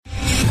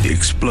The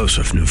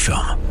explosive new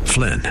film,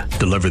 Flynn,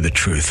 deliver the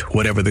truth,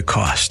 whatever the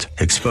cost,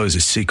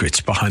 exposes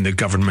secrets behind the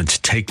government's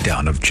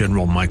takedown of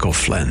General Michael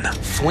Flynn.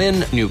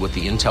 Flynn knew what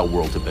the intel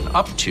world had been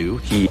up to.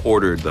 He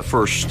ordered the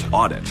first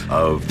audit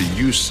of the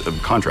use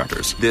of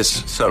contractors.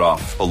 This set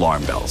off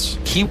alarm bells.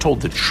 He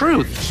told the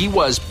truth. He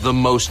was the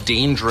most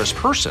dangerous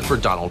person for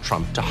Donald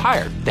Trump to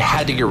hire. They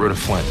had to get rid of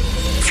Flynn.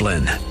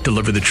 Flynn,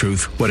 deliver the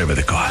truth, whatever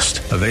the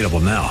cost. Available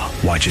now.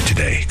 Watch it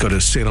today. Go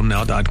to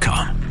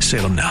salemnow.com.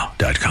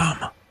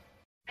 salemnow.com.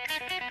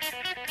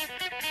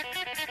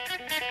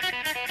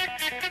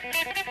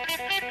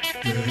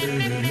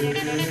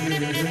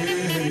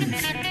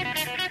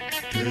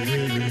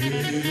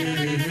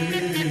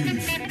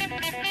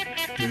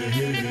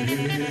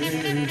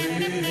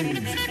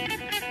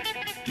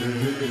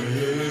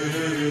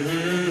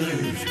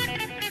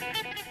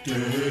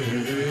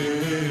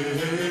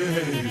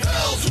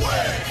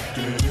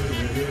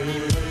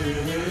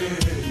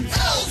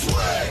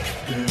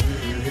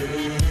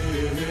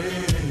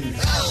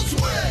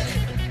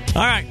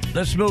 All right,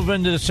 let's move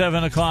into the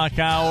 7 o'clock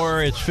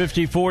hour. It's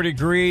 54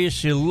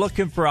 degrees. You're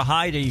looking for a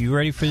high. Are you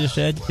ready for this,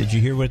 Ed? Did you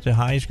hear what the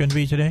high is going to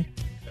be today?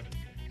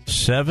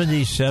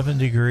 77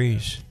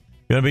 degrees.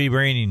 Going to be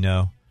raining,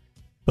 though.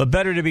 But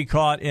better to be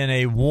caught in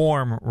a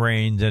warm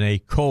rain than a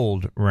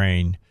cold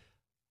rain.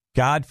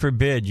 God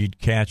forbid you'd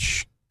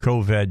catch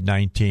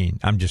COVID-19.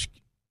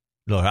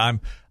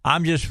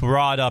 I'm just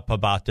wrought up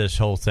about this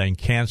whole thing,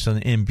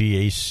 canceling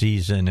NBA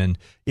season and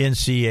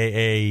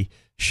NCAA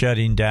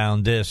shutting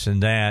down this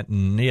and that.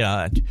 And,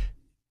 yeah,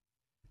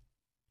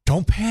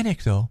 don't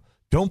panic, though.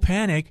 Don't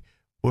panic.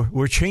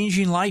 We're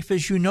changing life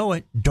as you know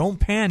it. Don't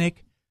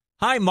panic.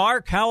 Hi,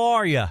 Mark. How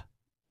are you?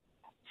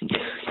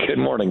 Good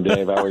morning,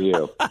 Dave. How are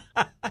you?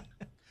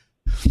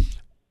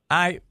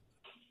 I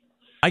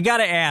got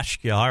to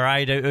ask you, all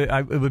right?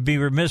 It would be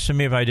remiss of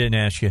me if I didn't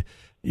ask you.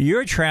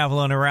 You're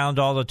traveling around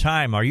all the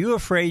time. Are you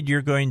afraid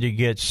you're going to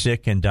get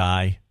sick and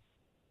die?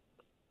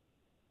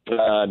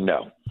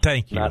 No.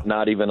 Thank you.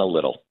 Not even a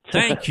little.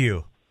 Thank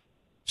you.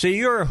 See,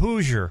 you're a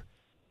Hoosier.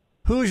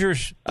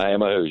 Hoosiers. I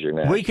am a Hoosier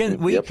now. We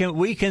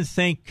can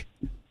think,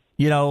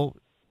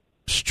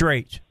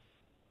 straight.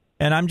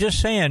 And I'm just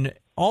saying,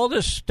 all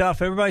this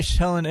stuff, everybody's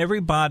telling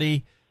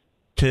everybody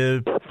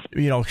to,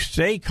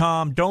 stay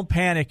calm, don't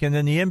panic. And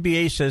then the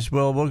NBA says,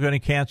 well, we're going to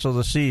cancel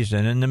the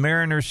season. And the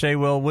Mariners say,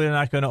 well, we're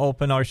not going to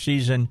open our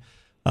season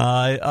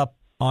up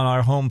on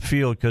our home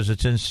field because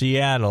it's in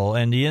Seattle.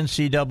 And the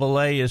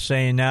NCAA is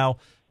saying now,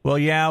 well,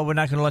 yeah, we're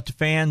not going to let the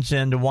fans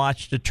in to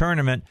watch the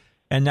tournament.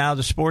 And now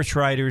the sports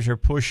writers are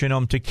pushing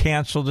them to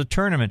cancel the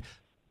tournament.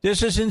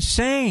 This is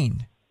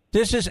insane.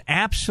 This is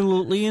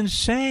absolutely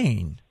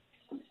insane.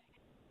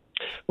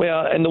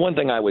 Well, and the one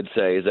thing I would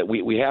say is that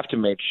we have to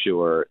make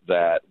sure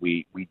that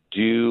we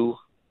do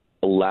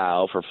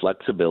allow for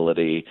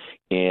flexibility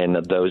in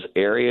those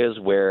areas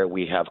where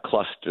we have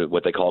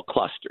what they call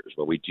clusters,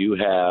 where we do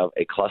have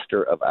a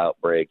cluster of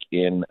outbreak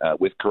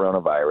with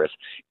coronavirus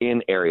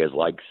in areas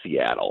like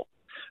Seattle,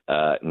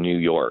 New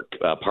York,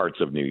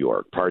 parts of New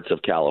York, parts of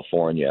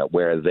California,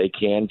 where they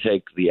can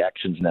take the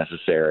actions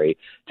necessary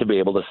to be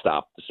able to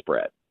stop the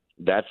spread.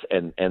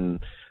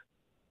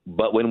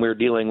 But when we're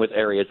dealing with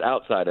areas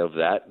outside of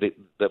that,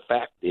 the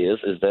fact is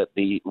that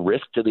the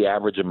risk to the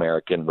average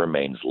American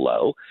remains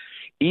low,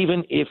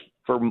 even if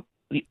for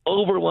the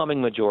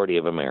overwhelming majority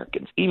of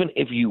Americans, even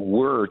if you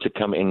were to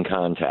come in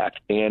contact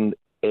and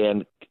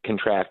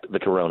contract the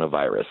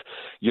coronavirus,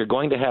 you're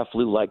going to have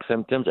flu-like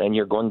symptoms and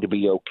you're going to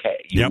be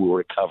okay. You will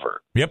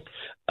recover. Yep.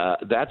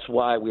 That's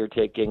why we're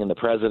taking, and the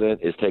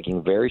president is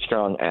taking very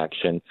strong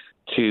action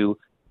to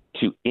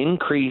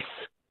increase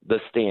the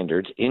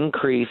standards,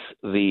 increase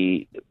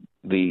the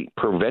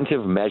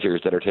preventive measures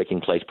that are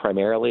taking place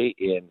primarily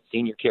in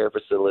senior care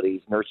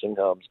facilities, nursing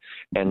homes,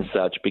 and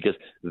such, because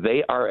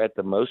they are at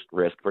the most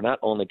risk for not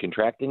only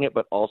contracting it,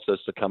 but also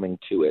succumbing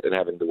to it and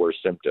having the worst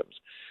symptoms.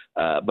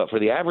 But for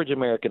the average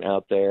American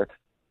out there,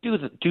 do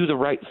the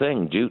right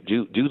thing. Do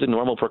the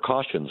normal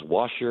precautions.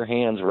 Wash your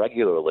hands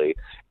regularly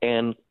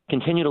and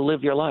continue to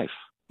live your life.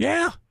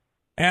 Yeah,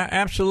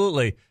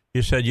 absolutely.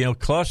 You said,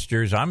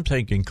 clusters. I'm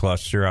thinking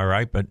cluster, all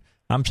right, but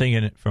I'm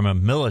thinking it from a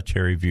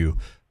military view.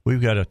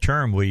 We've got a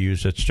term we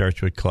use that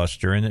starts with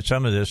cluster, and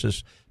some of this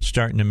is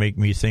starting to make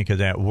me think of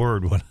that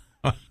word when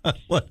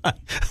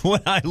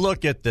I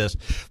look at this.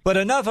 But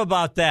enough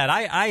about that.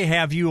 I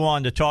have you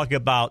on to talk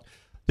about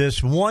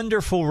this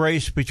wonderful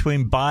race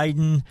between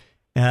Biden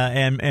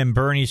and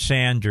Bernie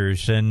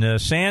Sanders. And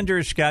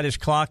Sanders got his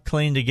clock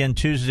cleaned again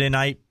Tuesday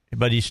night,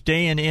 but he's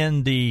staying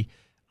in the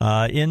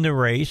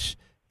race.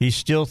 He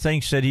still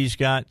thinks that he's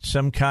got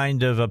some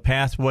kind of a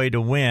pathway to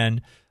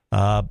win.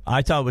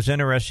 I thought it was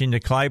interesting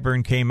that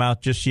Clyburn came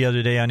out just the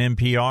other day on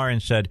NPR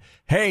and said,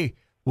 hey,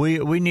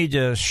 we need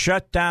to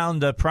shut down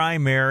the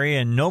primary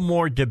and no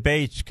more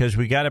debates because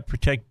we got to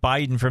protect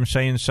Biden from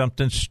saying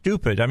something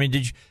stupid. I mean,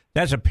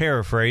 that's a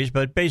paraphrase,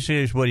 but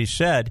basically is what he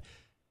said.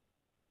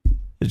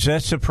 Does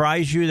that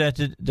surprise you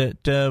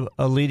that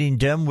a leading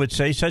Dem would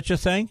say such a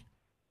thing?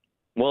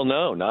 Well,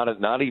 no,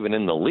 not even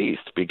in the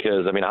least,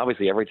 because, I mean,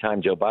 obviously every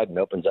time Joe Biden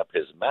opens up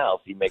his mouth,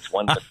 he makes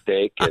one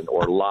mistake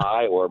or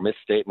lie or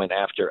misstatement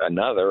after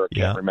another, or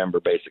can't remember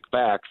basic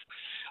facts.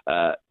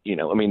 I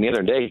mean, the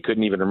other day he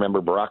couldn't even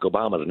remember Barack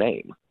Obama's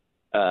name.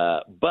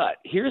 But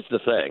here's the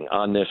thing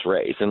on this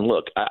race. And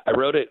look, I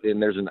wrote it,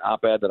 and there's an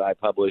op-ed that I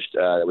published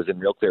that was in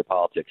Real Clear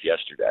Politics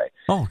yesterday.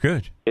 Oh,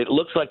 good. It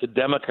looks like the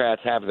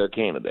Democrats have their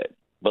candidate,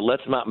 but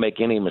let's not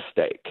make any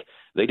mistake.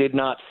 They did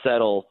not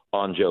settle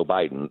on Joe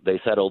Biden.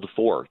 They settled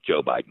for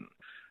Joe Biden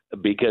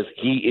because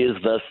he is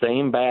the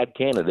same bad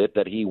candidate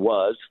that he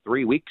was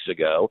 3 weeks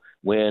ago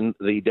when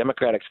the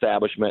Democratic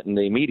establishment and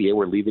the media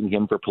were leaving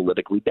him for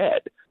politically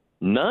dead.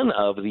 None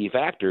of the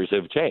factors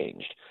have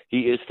changed.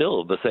 He is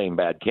still the same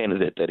bad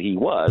candidate that he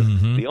was.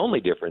 Mm-hmm. The only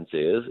difference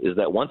is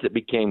that once it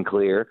became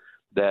clear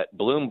that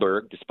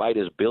Bloomberg, despite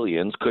his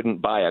billions,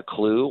 couldn't buy a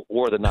clue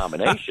or the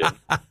nomination,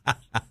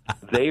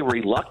 they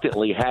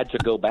reluctantly had to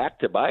go back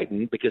to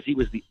Biden because he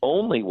was the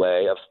only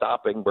way of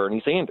stopping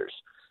Bernie Sanders.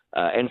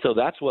 And so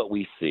that's what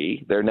we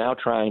see. They're now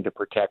trying to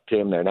protect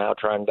him. They're now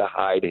trying to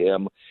hide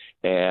him.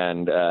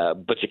 And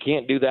but you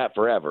can't do that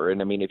forever.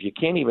 And, I mean, if you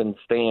can't even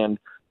stand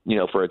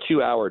for a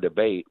 2-hour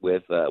debate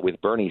with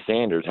Bernie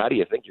Sanders, how do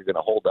you think you're going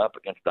to hold up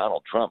against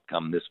Donald Trump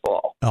come this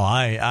fall? Oh,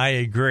 I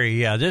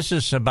agree. Yeah, this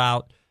is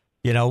about,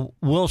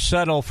 we'll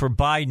settle for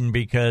Biden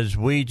because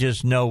we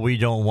just know we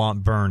don't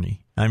want Bernie.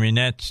 I mean,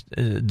 that's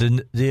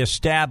the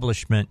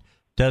establishment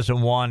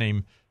doesn't want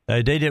him.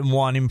 They didn't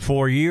want him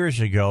 4 years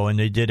ago, and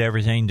they did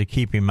everything to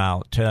keep him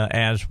out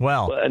as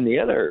well. And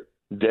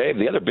Dave,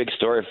 the other big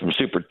story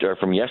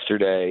from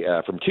yesterday,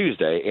 from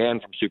Tuesday,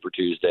 and from Super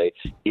Tuesday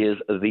is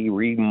the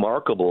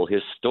remarkable,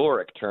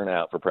 historic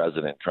turnout for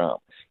President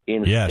Trump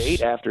in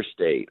state after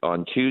state.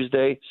 On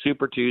Tuesday,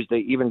 Super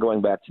Tuesday, even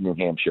going back to New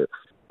Hampshire,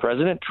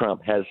 President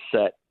Trump has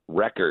set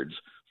records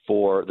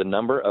for the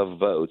number of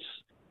votes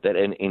that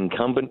an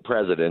incumbent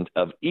president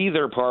of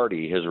either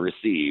party has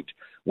received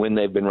when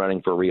they've been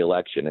running for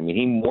re-election. I mean,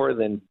 he more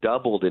than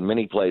doubled in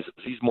many places.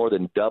 He's more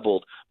than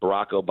doubled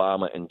Barack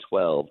Obama in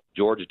 2012,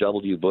 George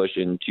W. Bush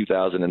in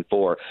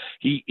 2004.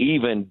 He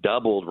even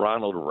doubled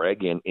Ronald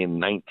Reagan in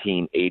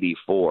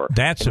 1984.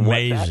 That's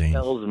amazing. What that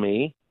tells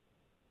me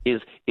is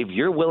if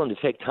you're willing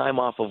to take time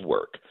off of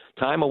work,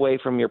 time away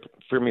from your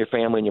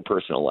family and your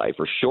personal life,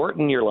 or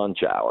shorten your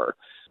lunch hour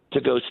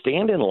to go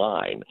stand in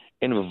line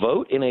and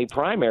vote in a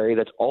primary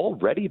that's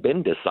already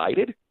been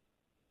decided,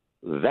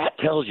 that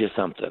tells you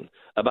something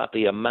about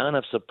the amount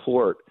of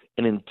support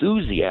and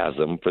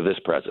enthusiasm for this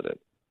president.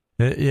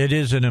 It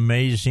is an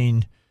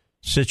amazing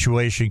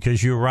situation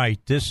because you're right.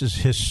 This is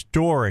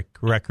historic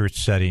record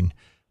setting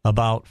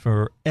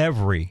for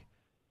every,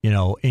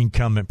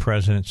 incumbent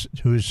president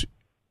who's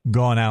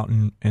gone out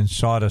and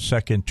sought a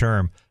second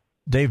term.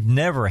 They've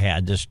never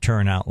had this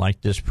turnout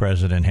like this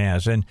president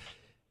has. And,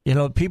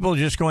 people are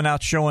just going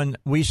out showing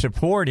we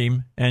support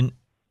him, and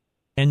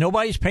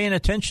nobody's paying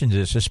attention to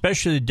this,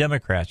 especially the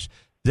Democrats.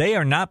 They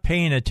are not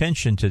paying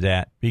attention to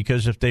that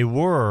because if they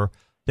were,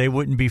 they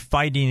wouldn't be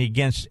fighting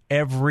against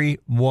every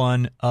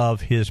one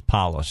of his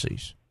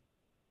policies.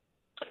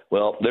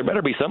 Well, there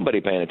better be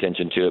somebody paying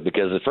attention to it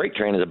because the freight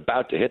train is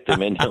about to hit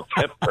them in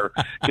November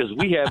because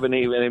we haven't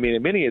even,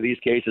 in many of these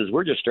cases,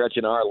 we're just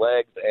stretching our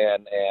legs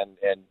and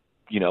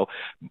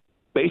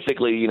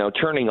basically,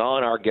 turning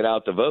on our get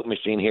out the vote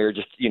machine here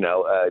just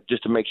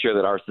to make sure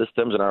that our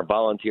systems and our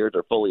volunteers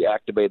are fully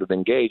activated and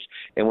engaged.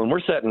 And when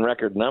we're setting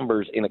record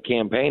numbers in a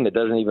campaign that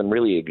doesn't even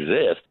really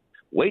exist,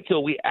 wait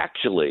till we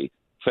actually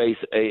face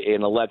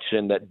an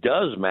election that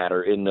does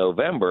matter in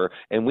November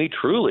and we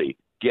truly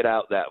get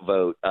out that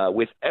vote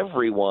with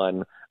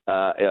everyone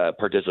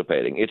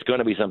participating. It's going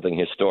to be something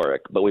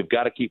historic, but we've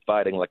got to keep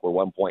fighting like we're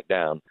 1 point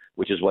down,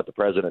 which is what the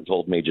president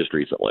told me just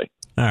recently.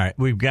 All right.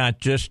 We've got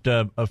just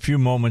a few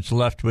moments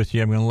left with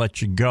you. I'm going to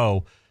let you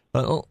go.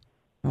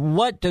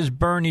 What does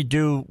Bernie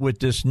do with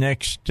this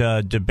next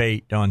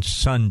debate on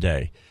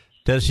Sunday?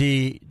 Does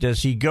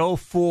he go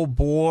full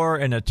bore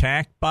and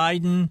attack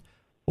Biden,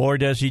 or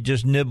does he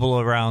just nibble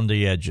around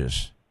the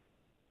edges?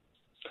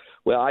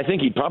 Well, I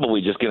think he's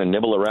probably just going to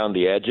nibble around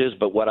the edges,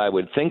 but what I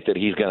would think that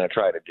he's going to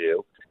try to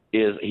do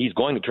is he's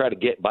going to try to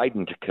get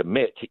Biden to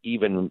commit to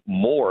even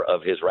more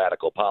of his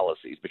radical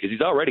policies because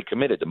he's already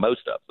committed to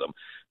most of them.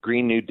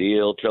 Green New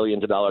Deal,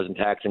 trillions of dollars in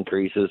tax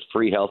increases,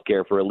 free health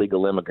care for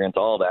illegal immigrants,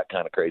 all that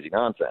kind of crazy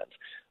nonsense.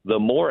 The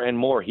more and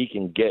more he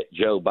can get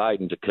Joe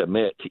Biden to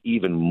commit to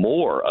even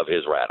more of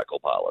his radical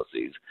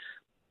policies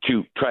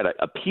to try to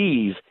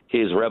appease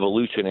his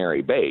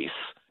revolutionary base,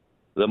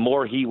 the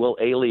more he will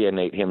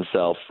alienate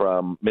himself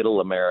from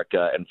middle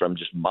America and from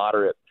just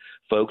moderate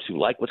folks who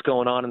like what's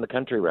going on in the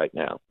country right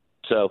now.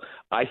 So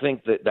I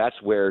think that that's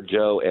where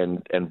Joe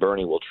and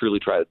Bernie will truly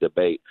try to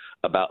debate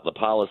about the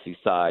policy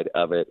side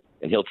of it,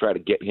 and he'll try to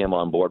get him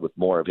on board with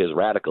more of his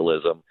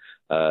radicalism,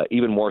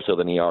 even more so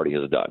than he already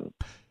has done.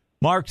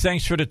 Mark,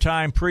 thanks for the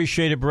time.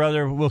 Appreciate it,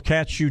 brother. We'll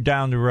catch you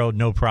down the road.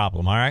 No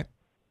problem. All right?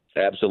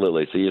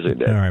 Absolutely. See you soon,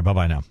 Dave. All right.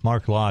 Bye-bye now.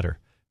 Marc Lauder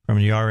from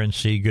the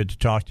RNC. Good to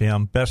talk to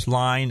him. Best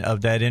line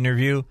of that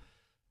interview,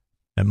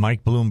 that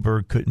Mike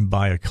Bloomberg couldn't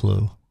buy a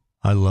clue.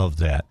 I love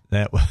that.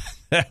 That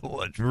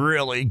was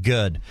really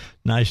good.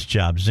 Nice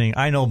job, Zing.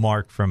 I know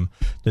Mark from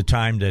the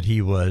time that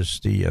he was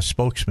the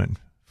spokesman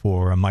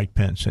for Mike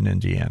Pence in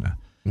Indiana.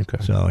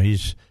 Okay. So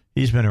he's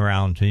been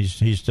around.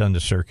 He's done the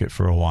circuit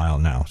for a while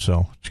now.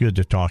 So it's good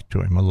to talk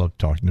to him. I love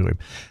talking to him.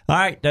 All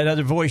right, that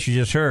other voice you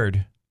just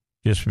heard,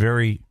 just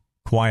very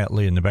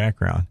quietly in the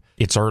background.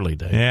 It's early,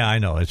 Dave. Yeah, I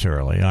know. It's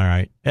early. All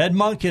right. Ed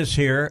Monk is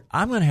here.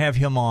 I'm going to have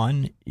him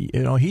on.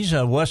 You know, he's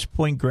a West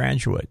Point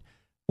graduate.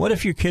 What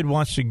if your kid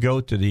wants to go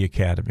to the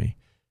academy?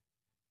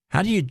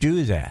 How do you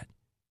do that?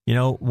 You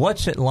know,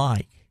 what's it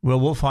like?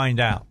 Well, we'll find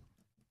out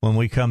when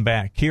we come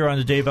back. Here on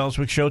the Dave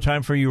Elswick Show,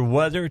 time for your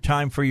weather,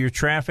 time for your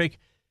traffic.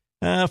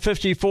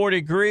 54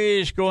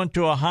 degrees, going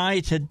to a high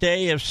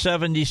today of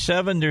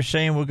 77. They're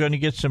saying we're going to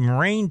get some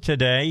rain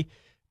today.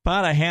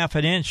 About a half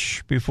an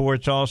inch before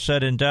it's all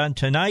said and done.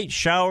 Tonight,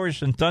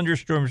 showers and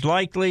thunderstorms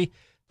likely.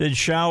 Then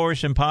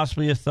showers and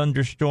possibly a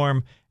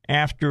thunderstorm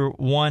after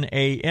 1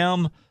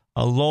 a.m.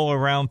 A low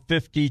around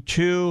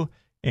 52.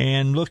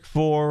 And look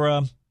for,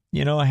 a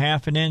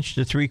half an inch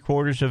to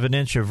 3/4 of an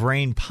inch of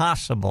rain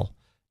possible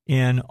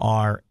in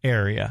our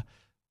area.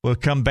 We'll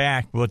come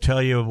back. We'll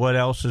tell you what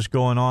else is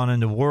going on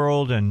in the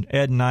world. And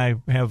Ed and I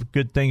have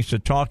good things to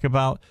talk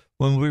about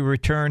when we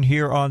return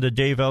here on the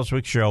Dave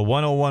Elswick Show,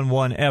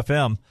 101.1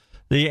 FM,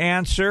 The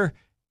Answer,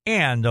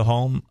 and the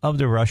home of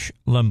the Rush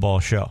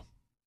Limbaugh Show.